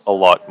produce a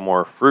lot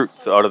more fruit.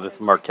 So out of this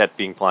Marquette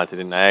being planted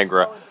in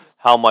Niagara,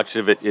 how much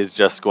of it is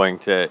just going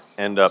to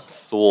end up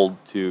sold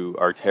to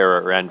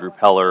Arterra or Andrew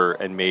Peller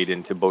and made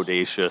into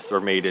Bodacious or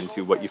made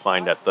into what you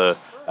find at the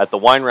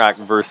wine rack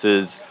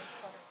versus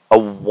a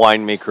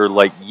winemaker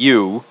like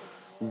you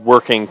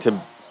working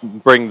to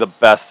bring the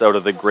best out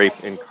of the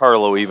grape in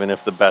Carlo, even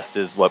if the best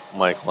is what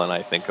Michael and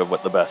I think of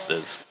what the best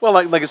is. Well,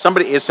 like is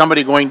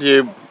somebody going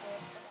to,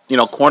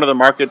 corner the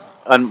market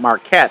on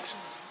Marquette,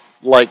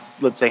 like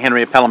let's say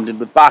Henry Pelham did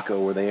with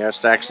Baco, where they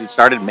actually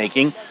started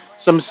making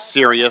some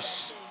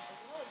serious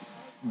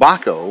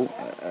Baco,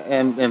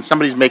 and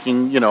somebody's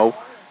making clip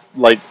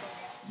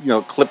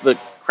the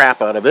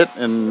crap out of it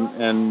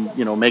and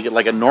make it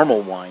like a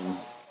normal wine.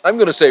 I'm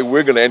going to say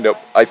we're going to end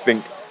up, I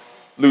think,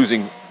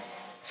 losing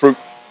fruit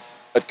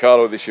at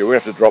Carlo this year. We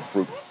have to drop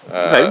fruit.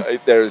 Okay.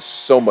 There is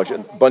so much.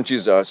 And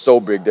bunches are so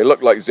big. They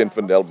look like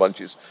Zinfandel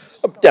bunches.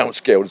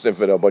 Downscaled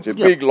Zinfandel bunches.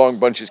 Yeah. Big, long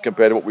bunches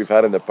compared to what we've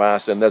had in the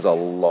past. And there's a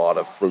lot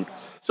of fruit.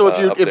 So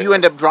if you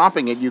end up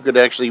dropping it, you could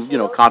actually,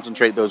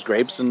 concentrate those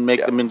grapes and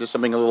make them into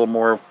something a little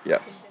more... Yeah.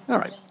 All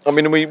right. I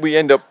mean, we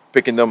end up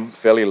picking them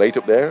fairly late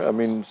up there. I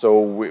mean, so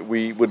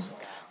we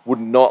would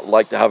not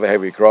like to have a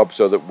heavy crop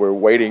so that we're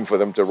waiting for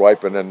them to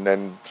ripen and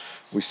then...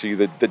 We see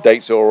the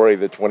dates are already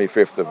the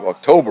 25th of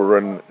October,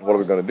 and what are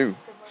we going to do?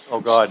 Oh,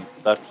 God.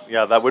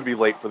 That would be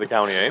late for the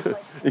county, eh?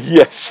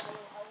 Yes.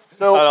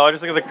 So, I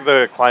just think of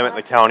the climate in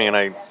the county, and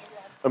I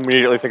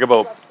immediately think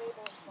about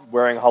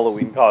wearing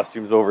Halloween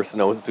costumes over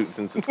snowsuits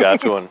in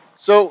Saskatchewan.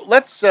 So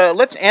let's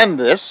end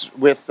this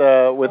with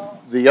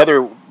the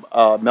other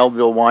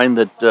Melville wine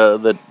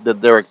that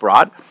Derek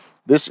brought.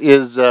 This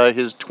is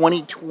his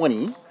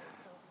 2020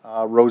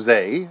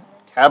 Rosé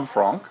Cab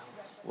Franc.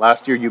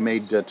 Last year you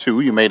made two.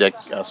 You made a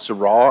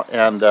Syrah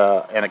and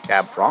a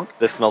Cab Franc.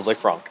 This smells like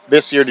Franc.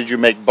 This year, did you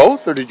make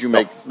both, or did you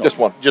make... No, just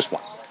one. Just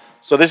one.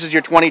 So this is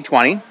your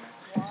 2020,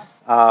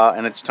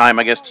 and it's time,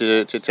 I guess,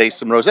 to taste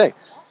some rosé.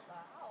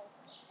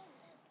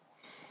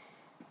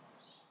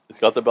 It's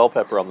got the bell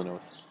pepper on the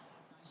nose.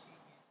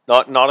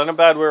 Not in a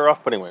bad way or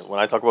off, but anyway,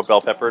 when I talk about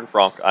bell pepper and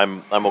Franc,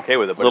 I'm okay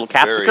with it. But a little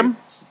capsicum?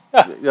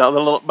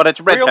 Yeah, but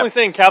it's red pepper. We're only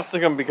saying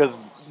capsicum because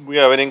we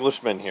have an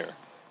Englishman here.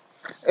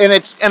 And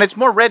it's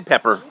more red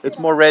pepper. It's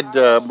more red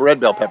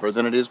bell pepper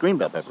than it is green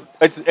bell pepper.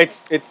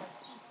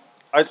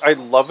 I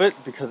love it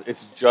because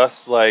it's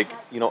just like,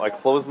 I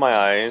close my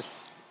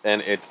eyes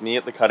and it's me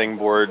at the cutting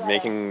board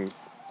making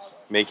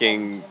a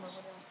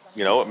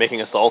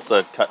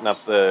salsa, cutting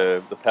up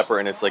the pepper,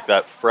 and it's like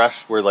that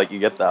fresh where like you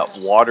get that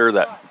water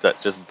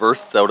that just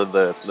bursts out of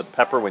the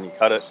pepper when you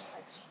cut it.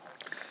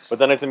 But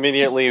then it's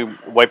immediately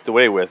wiped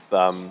away with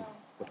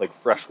like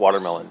fresh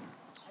watermelon.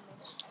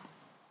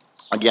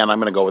 Again, I'm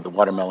going to go with the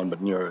watermelon,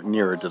 but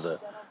nearer to the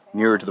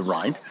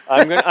rind.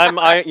 I'm going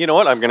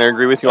to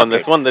agree with you on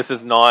this one. This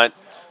is not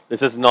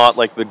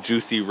like the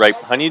juicy ripe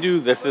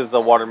honeydew. This is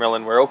a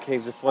watermelon where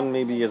this one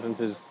maybe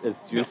isn't as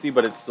juicy,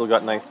 but it's still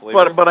got nice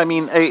flavors. But I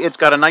mean, it's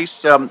got a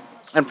nice and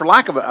for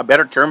lack of a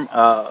better term,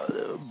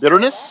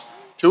 bitterness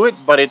to it.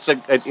 But it's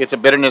a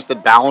bitterness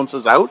that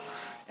balances out,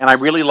 and I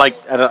really like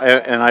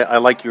I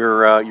like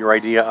your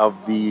idea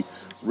of the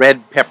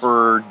red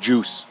pepper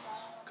juice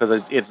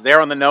because it's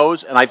there on the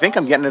nose, and I think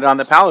I'm getting it on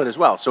the palate as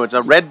well. So it's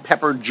a red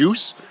pepper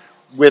juice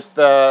with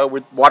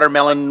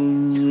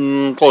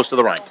watermelon close to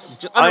the rind.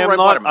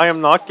 I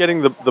am not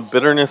getting the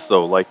bitterness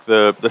though. Like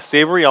the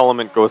savory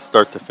element goes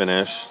start to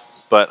finish,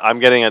 but I'm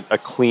getting a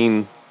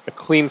clean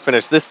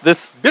finish.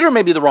 This bitter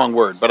may be the wrong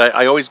word, but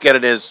I always get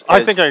it as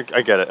I think I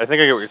get it. I think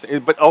I get what you're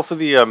saying. But also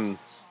I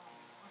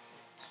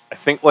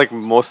think like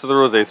most of the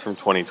rosés from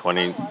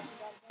 2020,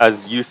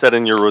 as you said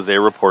in your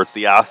rosé report,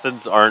 the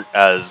acids aren't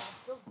as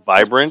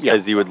vibrant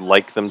as you would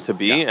like them to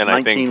be. Yeah, and 19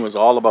 I think was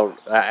all about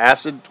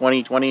acid.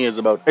 2020 is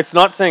about. It's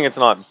not saying it's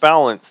not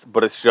balanced,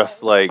 but it's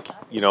just like,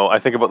 I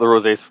think about the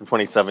rosés from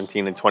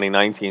 2017 and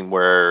 2019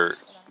 where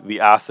the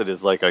acid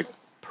is like a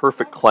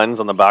perfect cleanse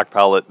on the back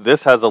palate.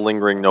 This has a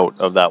lingering note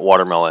of that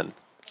watermelon.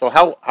 So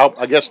how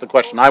I guess the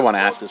question I want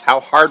to ask is how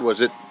hard was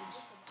it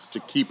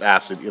to keep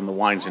acid in the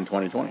wines in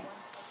 2020?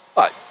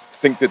 I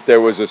think that there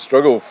was a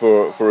struggle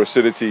for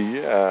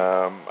acidity.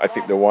 I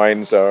think the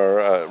wines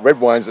are red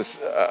wines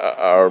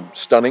are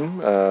stunning.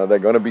 They're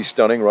going to be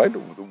stunning, right? The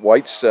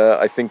whites,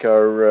 I think,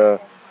 are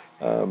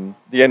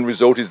the end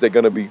result is they're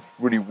going to be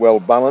really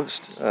well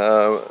balanced,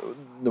 no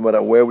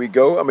matter where we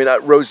go. I mean,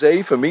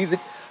 rosé for me,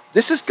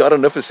 this has got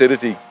enough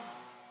acidity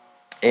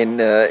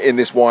in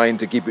this wine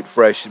to keep it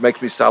fresh. It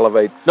makes me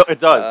salivate. No, it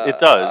does. It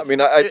does. I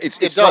mean,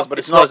 it does, but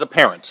it's not as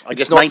apparent. I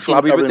guess it's not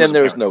flabby, but then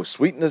there's no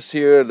sweetness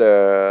here.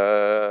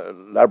 The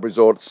lab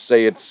resorts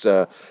say it's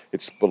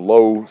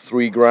below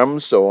 3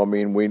 grams. So I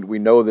mean, we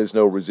know there's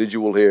no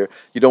residual here.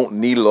 You don't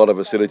need a lot of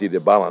acidity to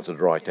balance a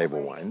dry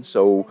table wine.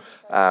 So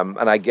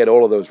and I get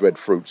all of those red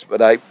fruits, but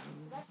that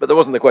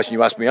wasn't the question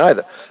you asked me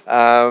either.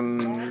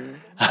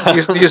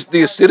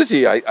 The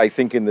acidity, I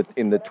think, in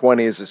the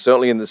 20s,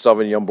 certainly in the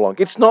Sauvignon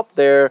Blanc, it's not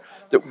there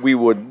that we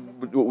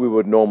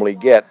would normally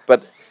get,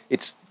 but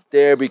it's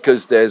there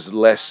because there's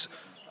less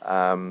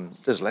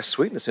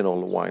sweetness in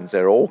all the wines.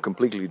 They're all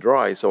completely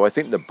dry, so I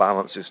think the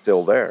balance is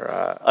still there.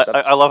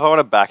 I love how in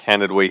a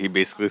backhanded way he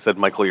basically said,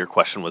 "Michael, your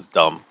question was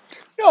dumb."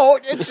 No,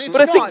 it's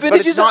but I think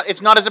vintages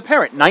it's not as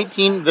apparent.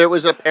 19, there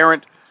was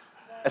apparent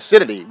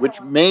acidity, which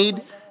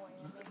made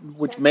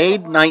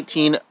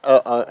 19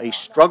 a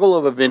struggle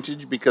of a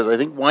vintage, because I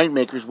think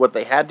winemakers, what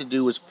they had to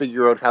do was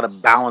figure out how to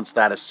balance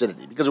that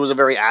acidity, because it was a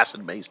very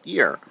acid-based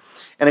year.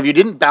 And if you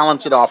didn't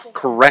balance it off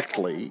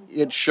correctly,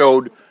 it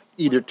showed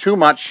either too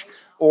much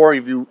or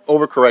if you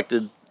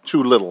overcorrected,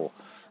 too little.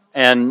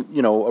 And,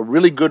 a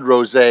really good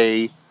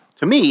rosé,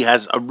 to me,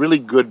 has a really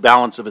good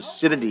balance of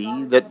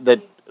acidity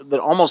that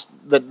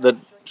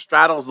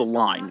straddles the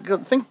line.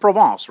 Think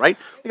Provence, right?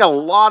 They got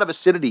a lot of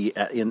acidity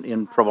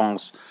in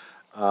Provence.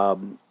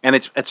 And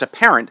it's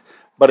apparent,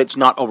 but it's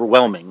not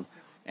overwhelming.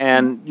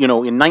 And,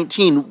 in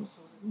 19,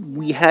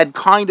 we had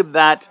kind of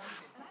that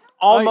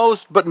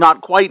almost, but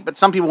not quite. But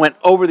some people went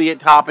over the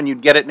top, and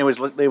you'd get it, and it was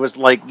like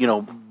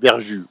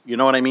Verjus. You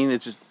know what I mean?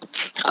 It's just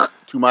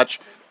too much.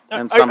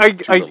 And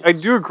I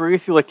do agree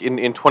with you. Like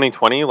in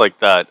 2020, like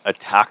that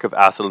attack of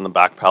acid on the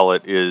back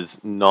palate is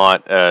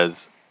not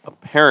as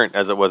apparent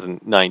as it was in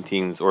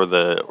 19s or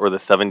the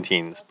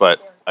 17s.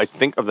 But I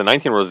think of the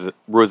 19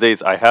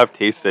 rosés I have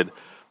tasted,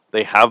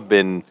 they have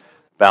been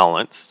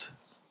balanced,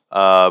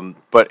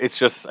 but it's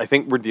just, I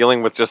think we're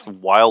dealing with just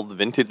wild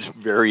vintage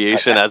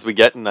variation as we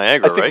get in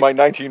Niagara, I think my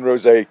 19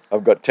 rosé,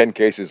 I've got 10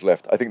 cases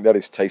left. I think that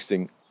is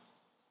tasting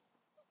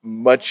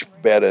much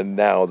better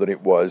now than it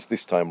was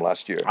this time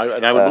last year. I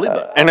would believe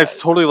that. And it's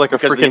totally like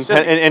because a freaking...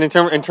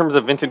 And in terms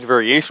of vintage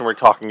variation, we're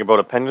talking about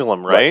a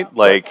pendulum, right?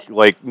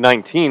 Like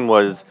 19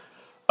 was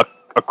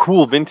a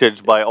cool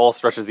vintage by all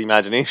stretches of the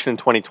imagination.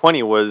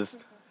 2020 was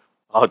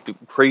a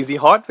crazy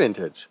hot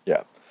vintage.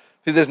 Yeah.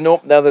 See,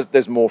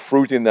 there's more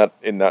fruit in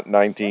that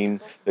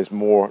 19. There's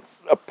more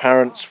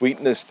apparent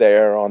sweetness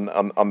there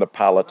on the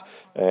palate,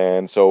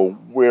 and so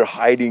we're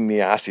hiding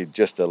the acid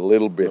just a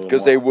little bit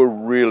because they were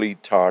really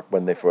tart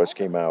when they first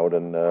came out,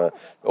 and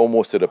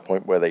almost to the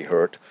point where they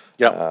hurt.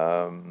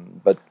 Yeah.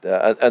 But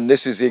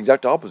this is the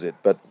exact opposite.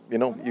 But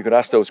you could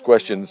ask those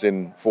questions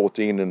in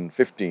 14 and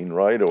 15,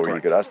 right? Or you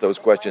could ask those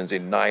questions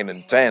in 9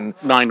 and 10.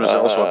 9 was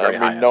also a very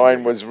high.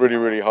 9 was really,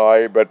 really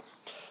high, but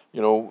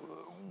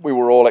we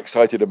were all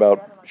excited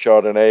about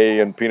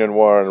Chardonnay and Pinot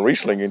Noir and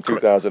Riesling in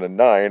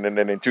 2009, and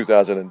then in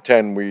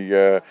 2010 we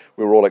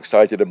were all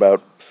excited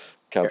about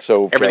Cab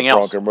Sauv, Cab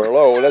Franc, and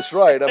Merlot. That's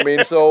right. I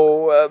mean,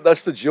 so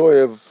that's the joy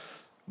of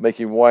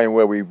making wine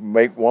where we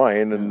make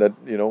wine, and that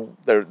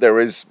there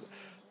is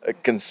a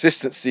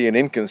consistency and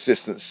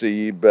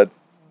inconsistency, but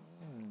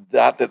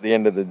that at the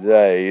end of the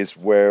day is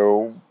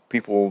where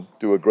people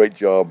do a great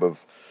job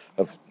of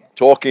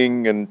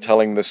talking and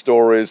telling the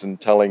stories and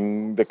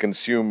telling the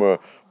consumer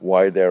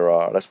why there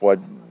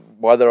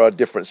are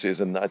differences,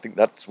 and I think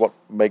that's what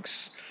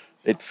makes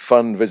it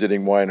fun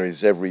visiting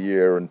wineries every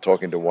year and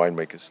talking to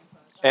winemakers.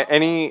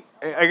 I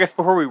guess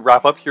before we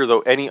wrap up here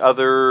though, any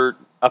other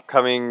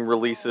upcoming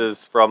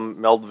releases from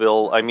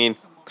Meldville? I mean,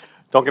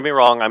 don't get me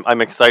wrong,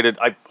 I'm excited.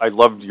 I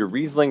loved your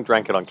Riesling,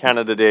 drank it on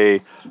Canada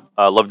Day.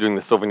 Love doing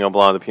the Sauvignon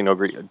Blanc, the Pinot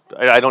Gris.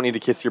 I don't need to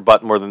kiss your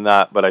butt more than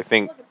that, but I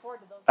think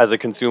as a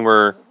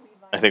consumer,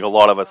 I think a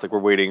lot of us, like, we're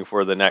waiting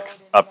for the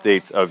next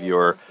updates of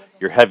your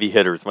heavy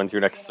hitters. When's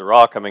your next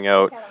Syrah coming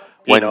out?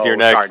 When's your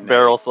next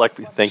barrel select?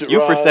 Thank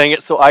you for saying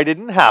it so I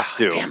didn't have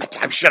to. Damn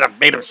it, I should have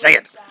made him say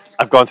it.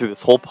 I've gone through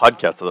this whole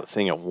podcast without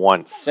saying it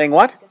once. Saying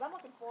what?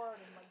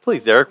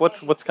 Please, Derek,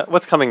 what's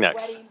coming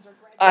next?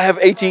 I have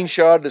 18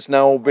 Chard that's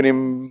now been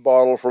in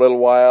bottle for a little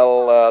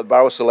while,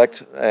 Barrel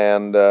Select,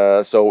 and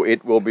so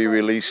it will be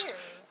released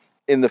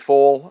in the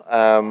fall.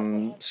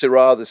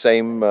 Syrah, the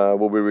same,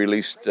 will be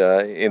released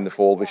in the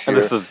fall this year.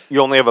 And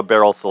you only have a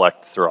Barrel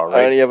Select Syrah,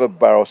 right? I only have a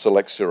Barrel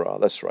Select Syrah,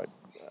 that's right.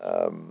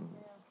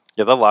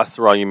 Yeah, that last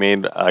Syrah you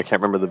made, I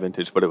can't remember the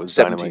vintage, but it was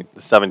 17. Dynamite.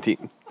 The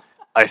 17.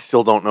 I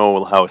still don't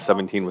know how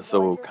 17 was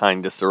so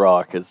kind to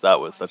Syrah, because that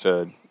was such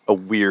a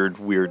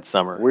weird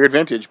summer. Weird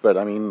vintage, but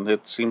I mean,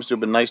 it seems to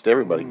have been nice to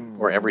everybody,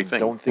 or everything.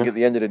 Don't think at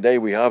the end of the day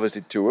we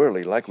harvested too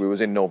early, like we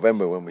was in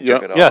November when we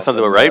took it off. Yeah, sounds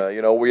about right.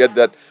 We had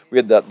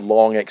that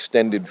long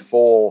extended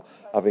fall,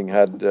 having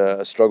had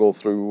a struggle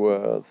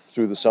through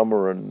the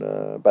summer,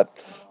 and but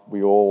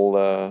we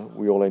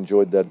all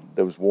enjoyed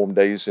those warm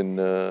days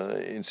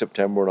in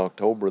September and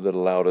October that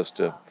allowed us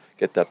to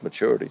get that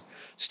maturity.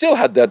 Still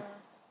had that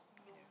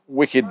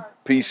wicked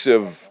piece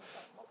of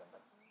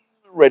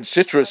red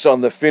citrus on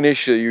the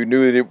finish. You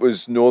knew that it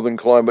was Northern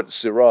Climate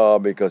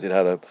Syrah because it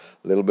had a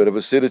little bit of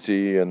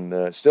acidity, and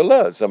it still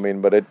does. I mean,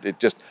 but it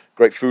just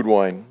great food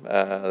wine.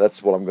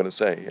 That's what I'm going to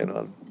say.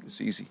 It's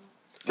easy.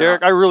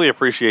 Derek, I really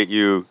appreciate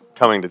you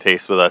coming to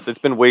taste with us. It's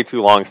been way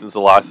too long since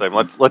the last time.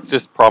 Let's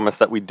just promise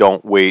that we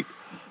don't wait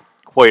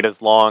quite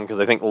as long, because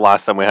I think the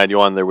last time we had you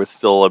on, there was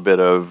still a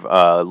bit of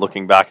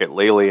looking back at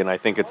Lely, and I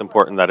think it's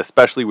important that,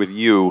 especially with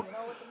you,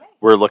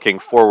 we're looking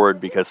forward,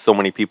 because so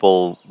many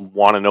people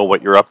want to know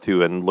what you're up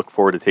to and look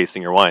forward to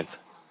tasting your wines.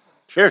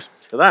 Cheers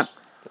to that.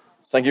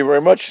 Thank you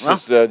very much.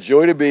 It's a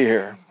joy to be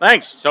here.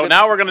 Thanks. So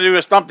now we're going to do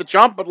a Stump the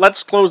Chump, but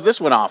let's close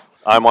this one off.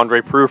 I'm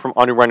Andre Proulx from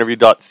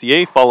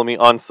AndreWineReview.ca. Follow me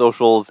on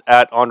socials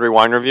at Andre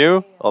Wine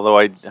Review, although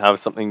I have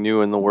something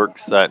new in the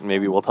works that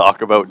maybe we'll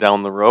talk about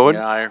down the road.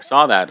 Yeah, I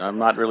saw that. I'm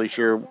not really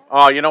sure.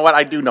 Oh, you know what?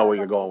 I do know where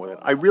you're going with it.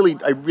 I really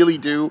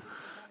do.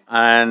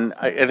 And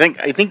I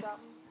think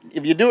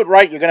if you do it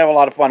right, you're going to have a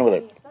lot of fun with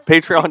it.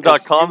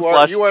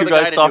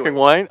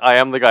 Patreon.com/2guystalkingwine. I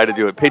am the guy to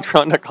do it.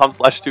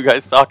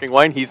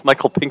 Patreon.com/2guystalkingwine. He's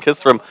Michael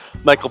Pinkus from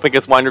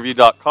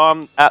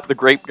MichaelPincusWineReview.com, at The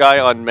Grape Guy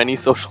on many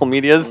social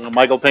medias.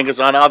 Michael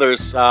Pinkus on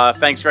others.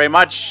 Thanks very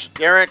much,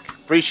 Derek.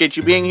 Appreciate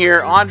you being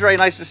here. Andre,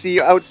 nice to see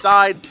you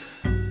outside.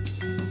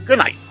 Good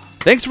night.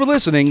 Thanks for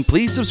listening.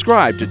 Please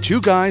subscribe to Two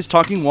Guys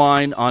Talking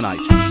Wine on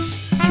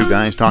iTunes. Two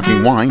Guys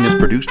Talking Wine is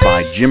produced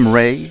by Jim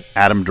Ray,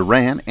 Adam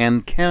Duran,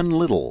 and Ken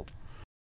Little.